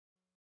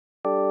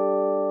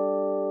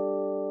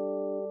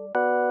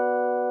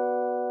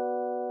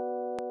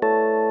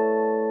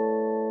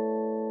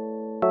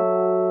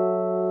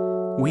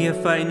We are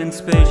fighting in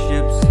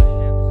spaceships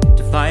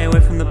to fly away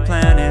from the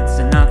planets.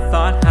 And I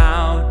thought,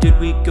 how did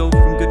we go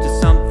from good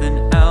to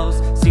something else?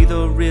 See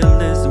the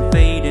realism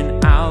fading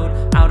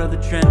out of the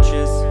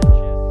trenches,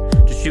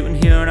 just shooting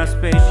here in our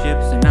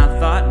spaceships. And I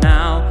thought,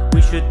 now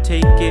we should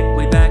take it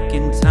way back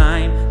in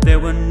time. There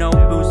were no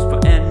boosts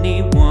for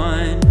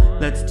anyone.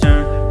 Let's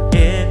turn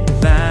it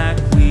back.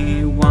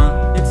 We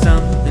wanted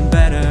something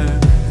better.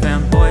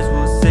 Fanboys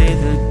will say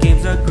the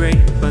games are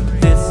great, but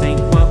this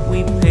ain't what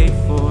we paid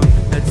for.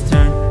 Let's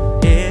turn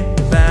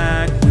it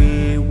back.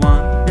 We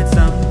wanted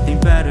something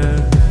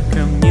better.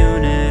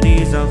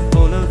 Communities are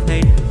full of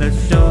hate. Let's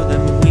show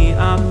them we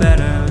are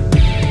better.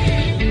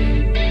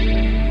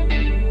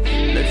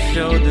 Let's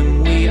show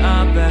them we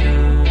are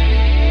better.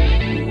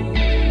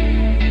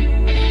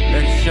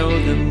 Let's show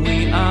them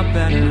we are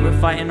better. We're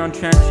fighting on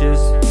trenches.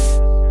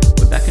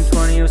 We're back in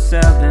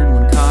 2007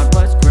 when COD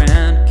was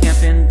grand.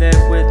 Camping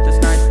there with a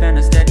snipe and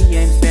a steady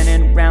aim,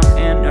 spinning round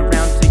and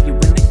around till you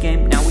win the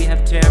game. Now we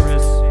have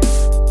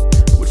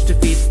terrorists, which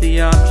defeats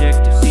the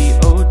object of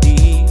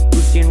COD.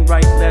 Boosting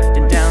right, left,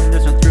 and down,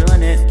 there's no thrill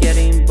in it.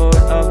 Getting bored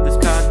of this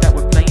COD that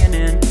we're playing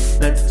in.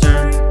 Let's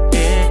turn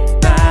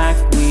it back.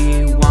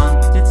 We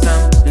wanted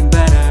something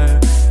better.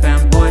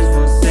 Fanboys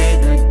will say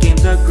the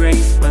games are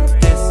great, but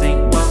this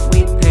ain't what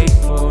we paid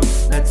for.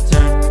 Let's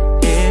turn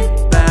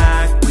it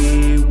back.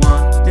 We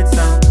wanted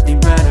something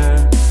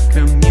better.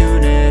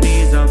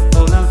 Communities are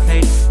full of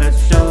hate. Let's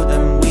show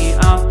them we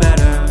are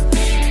better.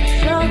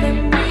 Show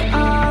them we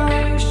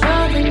are.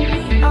 Show them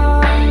we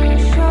are.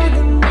 Show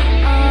them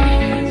we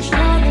are.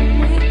 Show them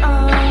we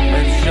are.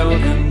 Let's show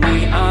them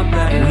we are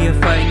better. We are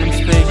fighting in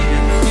spaceships.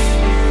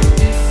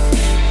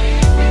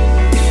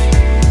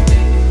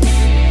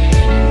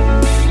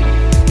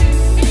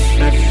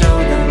 Let's show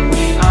them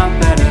we are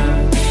better.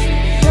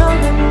 Show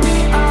them we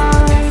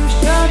are.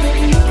 Show them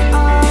we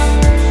are.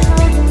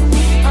 Show them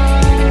we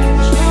are.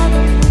 Show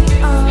them we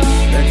are.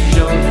 Let's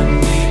show them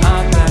we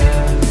are better.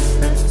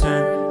 Let's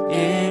turn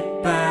it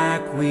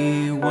back. We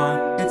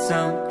wanted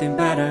something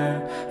better.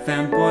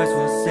 Fanboys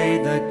will say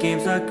the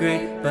games are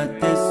great, but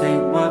this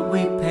ain't what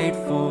we paid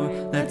for.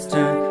 Let's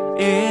turn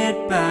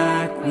it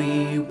back.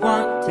 We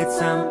wanted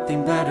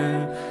something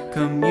better.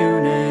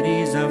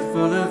 Communities are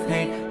full of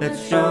hate. Let's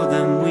show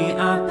them we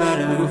are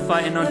better. We were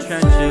fighting on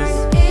trenches.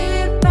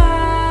 It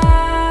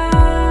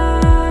back.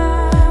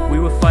 We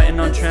were fighting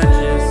on trenches.